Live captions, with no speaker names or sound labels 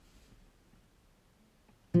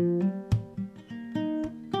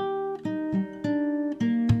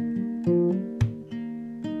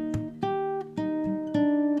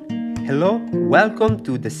Hello, welcome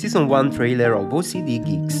to the Season 1 trailer of OCD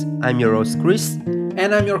Geeks. I'm your host Chris.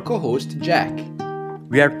 And I'm your co-host, Jack.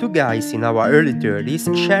 We are two guys in our early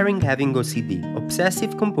 30s sharing having OCD,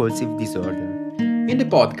 obsessive compulsive disorder. In the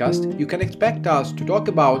podcast, you can expect us to talk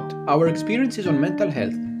about our experiences on mental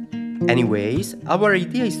health. Anyways, our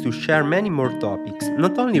idea is to share many more topics,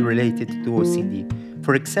 not only related to OCD.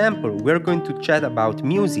 For example, we're going to chat about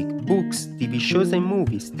music, books, TV shows and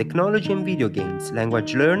movies, technology and video games,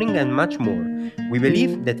 language learning and much more. We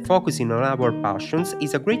believe that focusing on our passions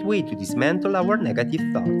is a great way to dismantle our negative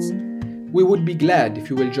thoughts. We would be glad if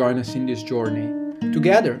you will join us in this journey.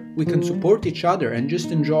 Together, we can support each other and just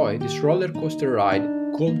enjoy this roller coaster ride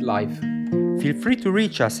called life. Feel free to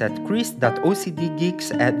reach us at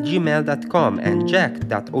chris.ocdgeeks@gmail.com and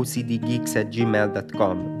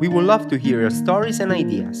jack.ocdgeeks@gmail.com. We would love to hear your stories and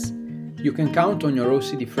ideas. You can count on your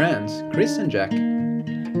OCD friends, Chris and Jack.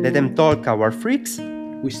 Let them talk, our freaks.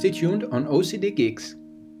 We stay tuned on OCD Geeks.